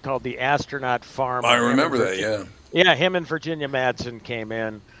movie called The Astronaut Farm. I remember that, yeah. Yeah, him and Virginia Madsen came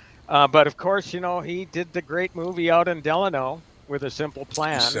in. But, of course, he did the great movie out in Delano with A Simple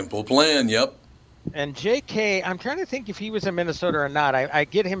Plan. Simple Plan, yep. And J.K., I'm trying to think if he was in Minnesota or not. I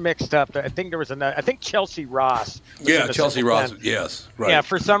get him mixed up. I think there was another. I think Chelsea Ross. Yeah, Chelsea Ross. Yes, right. Yeah,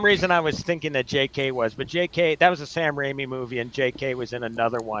 for some reason I was thinking that J.K. was, but J.K. that was a Sam Raimi movie, and J.K. was in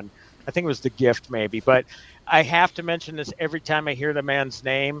another one. I think it was The Gift, maybe. But I have to mention this every time I hear the man's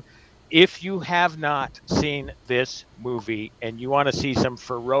name. If you have not seen this movie and you want to see some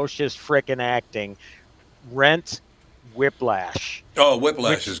ferocious frickin' acting, rent Whiplash. Oh,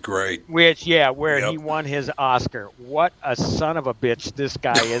 Whiplash is great. Where he won his Oscar. What a son of a bitch this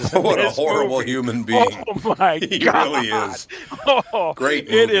guy is. What a horrible human being. Oh, my God. He really is. Oh, great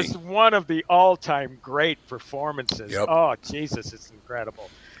movie. It is one of the all-time great performances. Yep. Oh, Jesus, it's incredible.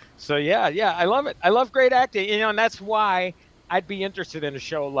 So, yeah, I love it. I love great acting. And that's why I'd be interested in a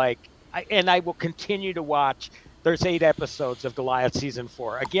show like, and I will continue to watch. There's 8 episodes of Goliath season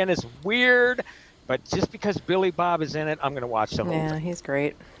 4. Again, it's weird. But just because Billy Bob is in it, I'm going to watch the whole thing. Yeah, he's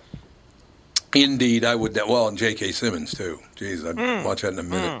great. Indeed, I would. Well, and J.K. Simmons, too. Jeez, I'd watch that in a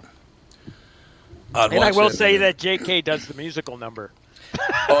minute. And I will say that J.K. does the musical number.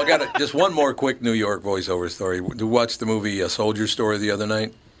 Oh, I got just one more quick New York voiceover story. We watched the movie A Soldier Story the other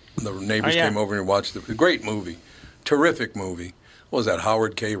night. The neighbors came over and watched it. Great movie. Terrific movie. What was that?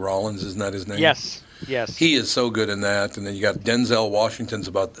 Howard K. Rollins, isn't that his name? Yes. He is so good in that. And then you got Denzel Washington's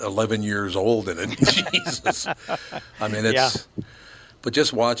about 11 years old in it. Jesus. I mean, it's... Yeah. But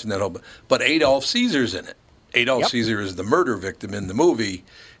just watching that whole... But Adolph Caesar's in it. Adolph Caesar is the murder victim in the movie.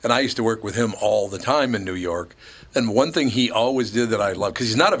 And I used to work with him all the time in New York. And one thing he always did that I love, because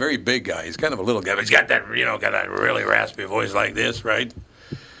he's not a very big guy. He's kind of a little guy. But he's got that, got that really raspy voice like this, right?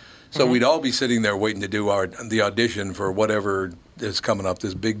 So we'd all be sitting there waiting to do the audition for whatever is coming up,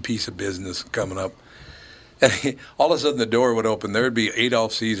 this big piece of business coming up. And all of a sudden the door would open. There would be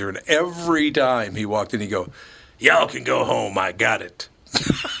Adolph Caesar, and every time he walked in, he'd go, "Y'all can go home. I got it."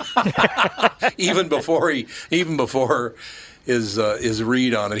 even before his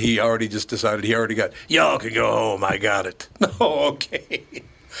read on it, he already just decided he already got, "Y'all can go home. I got it." Oh, okay.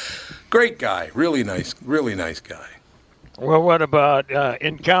 Great guy. Really nice guy. Well, what about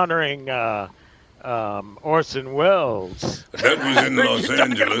encountering Orson Welles? That was in Los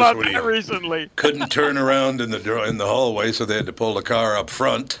Angeles when he recently couldn't turn around in the hallway, so they had to pull the car up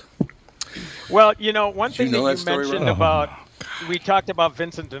front. Well, one thing that you Ron? mentioned about, we talked about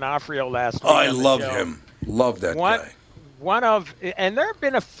Vincent D'Onofrio last week. Oh, I love him. Love that guy. And there have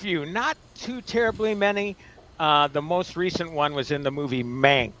been a few, not too terribly many. The most recent one was in the movie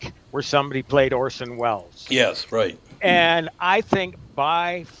Mank, where somebody played Orson Welles. Yes, right. And I think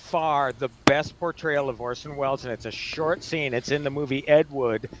by far the best portrayal of Orson Welles, and it's a short scene. It's in the movie Ed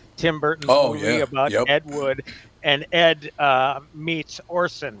Wood, Tim Burton's movie about Ed Wood, and Ed meets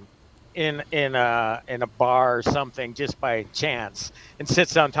Orson in a bar or something just by chance, and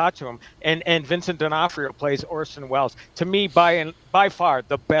sits down and talks to him. And Vincent D'Onofrio plays Orson Welles. To me, by far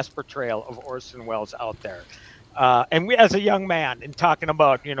the best portrayal of Orson Welles out there. And we, as a young man, and talking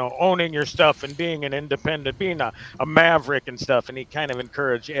about, owning your stuff and being an independent, being a maverick and stuff, and he kind of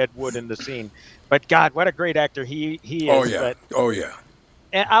encouraged Ed Wood in the scene. But God, what a great actor he is. Oh, yeah. Oh, yeah.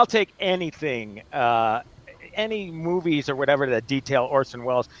 And I'll take anything, any movies or whatever that detail Orson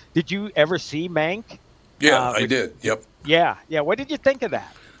Welles. Did you ever see Mank? Yeah, I did. Yep. Yeah. What did you think of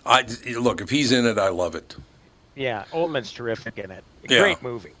that? Look, if he's in it, I love it. Yeah, Oldman's terrific in it. Yeah. Great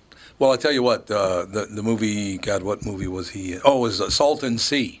movie. Well, I tell you what, the movie, God, what movie was he in? Oh, it was Salton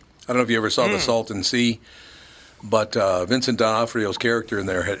Sea. I don't know if you ever saw the Salton Sea, but Vincent D'Onofrio's character in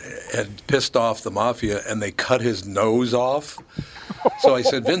there had pissed off the mafia, and they cut his nose off. So I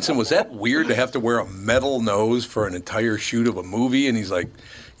said, Vincent, was that weird to have to wear a metal nose for an entire shoot of a movie? And he's like,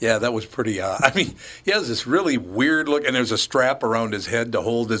 yeah, that was pretty odd. I mean, he has this really weird look, and there's a strap around his head to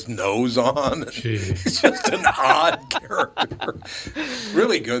hold his nose on. It's just an odd character.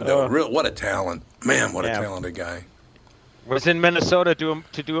 Really good, though. What a talent. Man, what a talented guy. Was in Minnesota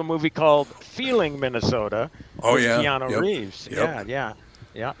to do a movie called Feeling Minnesota with Keanu Reeves. Yep.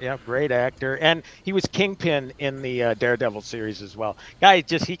 Yeah, great actor. And he was Kingpin in the Daredevil series as well. Guy,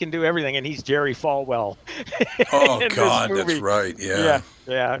 he can do everything, and he's Jerry Falwell. Oh, God, that's right, yeah.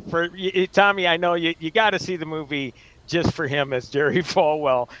 Yeah. For Tommy, I know you got to see the movie just for him as Jerry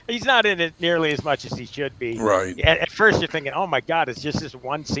Falwell. He's not in it nearly as much as he should be. Right. At first you're thinking, oh, my God, it's just this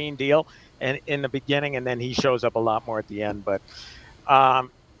one scene deal and in the beginning, and then he shows up a lot more at the end. But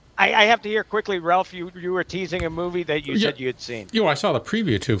I have to hear quickly, Ralph. You were teasing a movie that you said you had seen. I saw the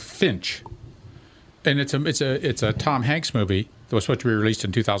preview to Finch, and it's a Tom Hanks movie that was supposed to be released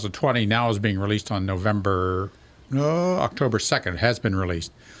in 2020. Now is being released on October 2nd. It has been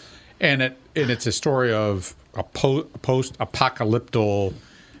released, and it's a story of a post-apocalyptic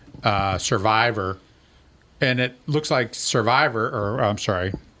survivor, and it looks like Survivor, or I'm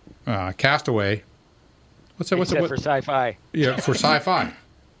sorry, Castaway. What's it? For sci-fi. Yeah, for sci-fi.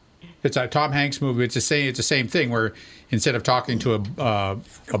 It's a Tom Hanks movie. It's the same thing where instead of talking to a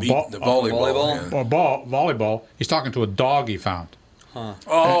volleyball, he's talking to a dog he found. Huh.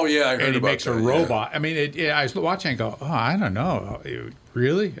 Oh yeah, I heard about that. And he makes a robot. Yeah. I mean, I was watching and go, I don't know,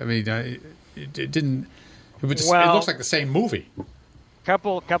 really. I mean, it didn't. It looks like the same movie.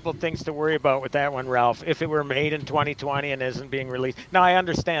 Couple things to worry about with that one, Ralph. If it were made in 2020 and isn't being released, now I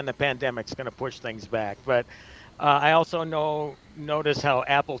understand the pandemic's going to push things back, but I also notice how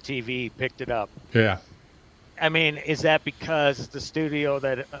Apple TV picked it up. Yeah. I mean, is that because the studio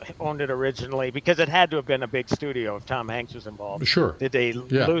that owned it originally, because it had to have been a big studio if Tom Hanks was involved? Sure. Did they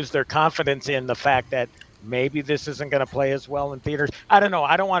lose their confidence in the fact that maybe this isn't going to play as well in theaters? I don't know.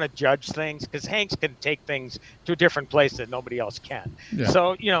 I don't want to judge things because Hanks can take things to a different place that nobody else can. Yeah.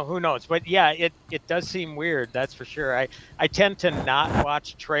 So, who knows? But yeah, it does seem weird. That's for sure. I tend to not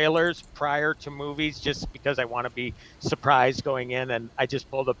watch trailers prior to movies just because I want to be surprised going in. And I just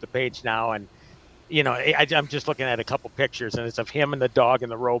pulled up the page now and, I'm just looking at a couple pictures, and it's of him and the dog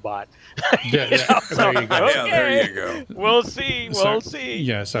and the robot. There you go. Okay. Yeah, there you go. We'll see. We'll see.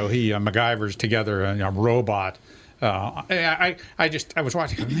 Yeah, so he MacGyver's together a robot. I was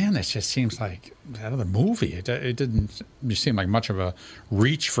watching. Man, this just seems like out of the movie. It didn't seem like much of a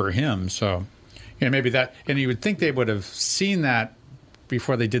reach for him. So, maybe that. And you would think they would have seen that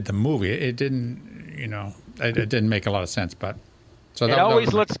before they did the movie. It didn't. It didn't make a lot of sense. But so it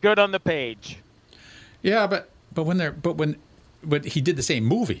always looks good on the page. Yeah, but he did the same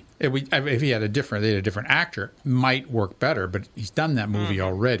movie. If he had a different actor, it might work better. But he's done that movie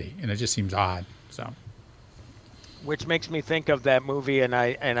already, and it just seems odd. So, which makes me think of that movie and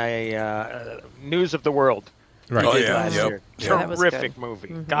News of the World. Right. Oh yeah, yep. Terrific movie.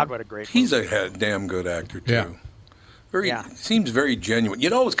 Mm-hmm. God, what a great movie. He's a damn good actor too. Yeah. Seems very genuine.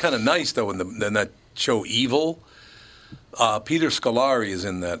 It was kind of nice though in that show Evil. Peter Scolari is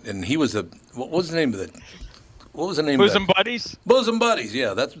in that, and he was what was the name of it? What was the name Bosom of that? Buddies? Bosom Buddies,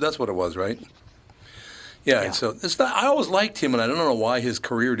 yeah, that's what it was, right? Yeah, and so it's not. I always liked him, and I don't know why his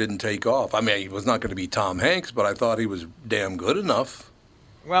career didn't take off. I mean, he was not going to be Tom Hanks, but I thought he was damn good enough.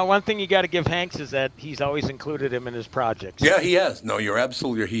 Well, one thing you got to give Hanks is that he's always included him in his projects. Yeah, he has. No, you're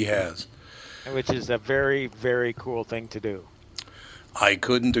absolutely. He has. Which is a very, very cool thing to do. I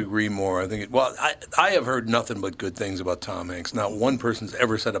couldn't agree more. I think I have heard nothing but good things about Tom Hanks. Not one person's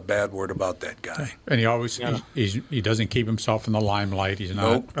ever said a bad word about that guy. And he always he doesn't keep himself in the limelight. He's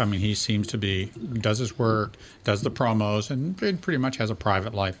not. Nope. I mean, he seems to be does his work, does the promos, and pretty much has a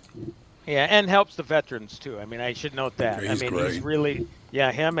private life. Yeah, and helps the veterans too. I mean, I should note that. He's great. He's really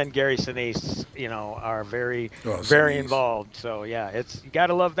him and Gary Sinise, are very involved. So yeah, you got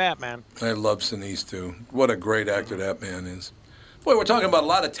to love that, man. I love Sinise too. What a great actor that man is. Boy, we're talking about a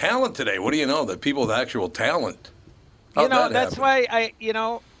lot of talent today. What do you know? That people with actual talent. That's why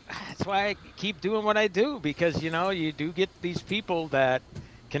I keep doing what I do because you do get these people that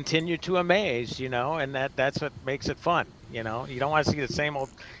continue to amaze, and that's what makes it fun. You don't want to see the same old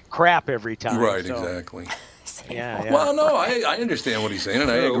crap every time. Right, exactly. Yeah. Well, no, I understand what he's saying,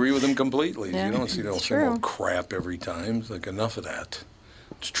 and I agree with him completely. Yeah, you don't see the same old crap every time. It's like enough of that.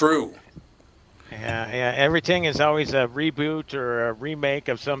 It's true. Yeah. Everything is always a reboot or a remake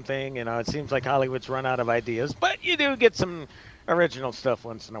of something. It seems like Hollywood's run out of ideas, but you do get some original stuff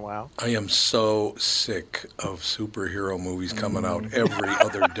once in a while. I am so sick of superhero movies coming out every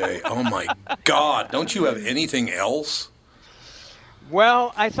other day. Oh, my God. Don't you have anything else?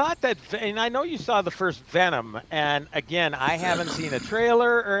 Well, I thought that, and I know you saw the first Venom, and again, I haven't seen a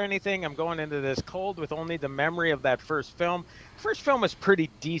trailer or anything. I'm going into this cold with only the memory of that first film. First film was pretty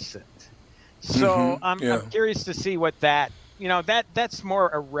decent. So I'm curious to see what that's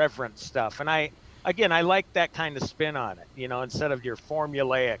more irreverent stuff. And I like that kind of spin on it, instead of your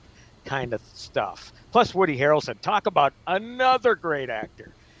formulaic kind of stuff. Plus Woody Harrelson, talk about another great actor.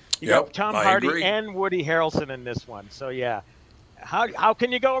 You got Tom Hardy and Woody Harrelson in this one. So yeah, how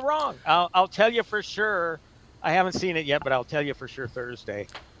can you go wrong? I'll tell you for sure. I haven't seen it yet, but I'll tell you for sure Thursday.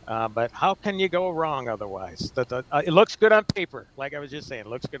 But how can you go wrong otherwise? It looks good on paper. Like I was just saying, it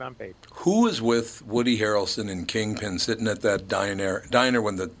looks good on paper. Who is with Woody Harrelson and Kingpin sitting at that diner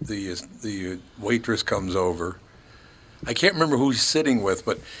when the waitress comes over? I can't remember who he's sitting with,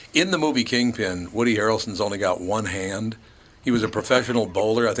 but in the movie Kingpin, Woody Harrelson's only got one hand. He was a professional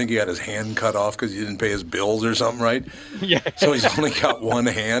bowler. I think he had his hand cut off because he didn't pay his bills or something, right? Yeah. So he's only got one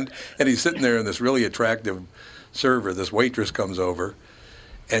hand, and he's sitting there, and this really attractive server, this waitress comes over,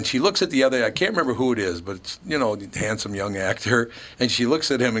 and she looks at the other. I can't remember who it is, but it's, handsome young actor, and she looks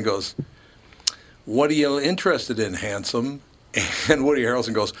at him and goes, "What are you interested in, handsome?" And Woody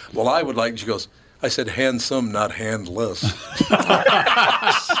Harrelson goes, "Well, I would like." She goes, "I said handsome, not handless."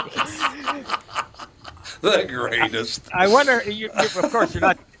 The greatest. I wonder, of course, you're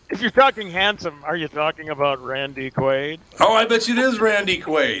not. If you're talking handsome, are you talking about Randy Quaid? Oh, I bet you it is Randy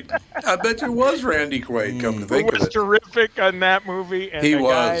Quaid. I bet you it was Randy Quaid, come to think of it. He was terrific on that movie, and He the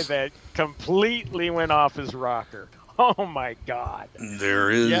guy was. that completely went off his rocker. Oh, my God. There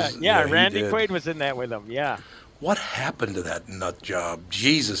is. Yeah, he Randy did. Quaid was in that with him, yeah. What happened to that nut job?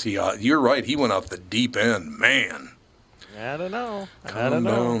 Jesus, you're right. He went off the deep end. Man. I don't know. Calm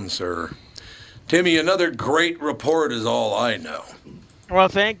down, sir. Timmy, another great report is all I know. Well,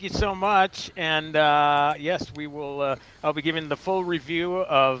 thank you so much. And, yes, we will. I'll be giving the full review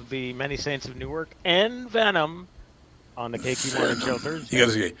of the Many Saints of Newark and Venom on the KQ Morning Show Thursday. You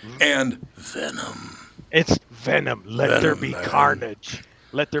got to say, and Venom. It's Venom. Let there be man. carnage.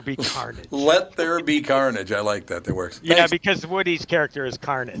 Let there be carnage. Let there be carnage. I like that. That works. Yeah, Thanks. because Woody's character is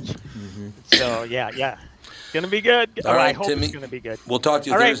Carnage. So, yeah. It's going to be good. All right, I hope Timmy. it's going to be good. We'll talk to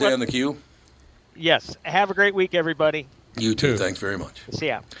you All right, Thursday well- on the queue. Yes. Have a great week, everybody. You too. Thanks very much. See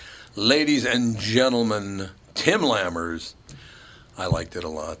ya. Ladies and gentlemen, Tim Lammers. I liked it a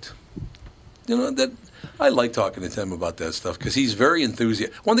lot. I like talking to Tim about that stuff because he's very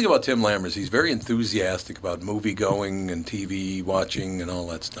enthusiastic. One thing about Tim Lammers, he's very enthusiastic about movie going and TV watching and all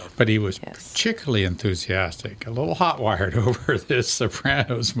that stuff. But he was particularly enthusiastic, a little hot-wired over this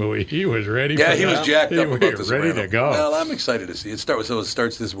Sopranos movie. He was ready for He was jacked up about He the was ready Sopranos. to go. Well, I'm excited to see it. So it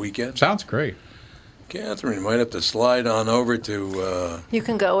starts this weekend. Sounds great. Catherine, you might have to slide on over to... You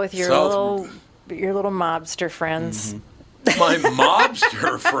can go with your South- little mobster friends. My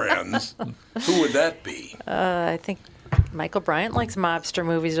mobster friends? Who would that be? I think Michael Bryant likes mobster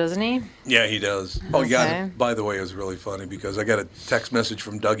movies, doesn't he? Yeah, he does. Oh, Okay. yeah. By the way, it was really funny because I got a text message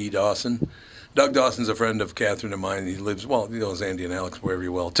from Dougie Dawson. Doug Dawson's a friend of Catherine and mine. He lives, Andy and Alex very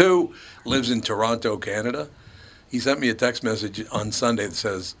well, too. Lives in Toronto, Canada. He sent me a text message on Sunday that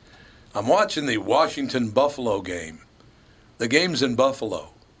says, "I'm watching the Washington-Buffalo game. The game's in Buffalo.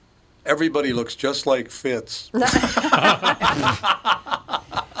 Everybody looks just like Fitz." Well,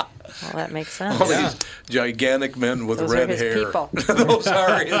 that makes sense. All these gigantic men with Those are red his hair. people. Those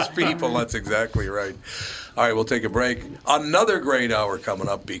are his people. That's exactly right. All right, we'll take a break. Another great hour coming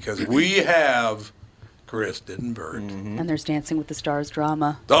up because we have Kristen Burt. And there's Dancing with the Stars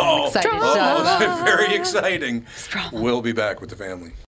drama. Oh, I'm excited. very exciting. We'll be back with the family.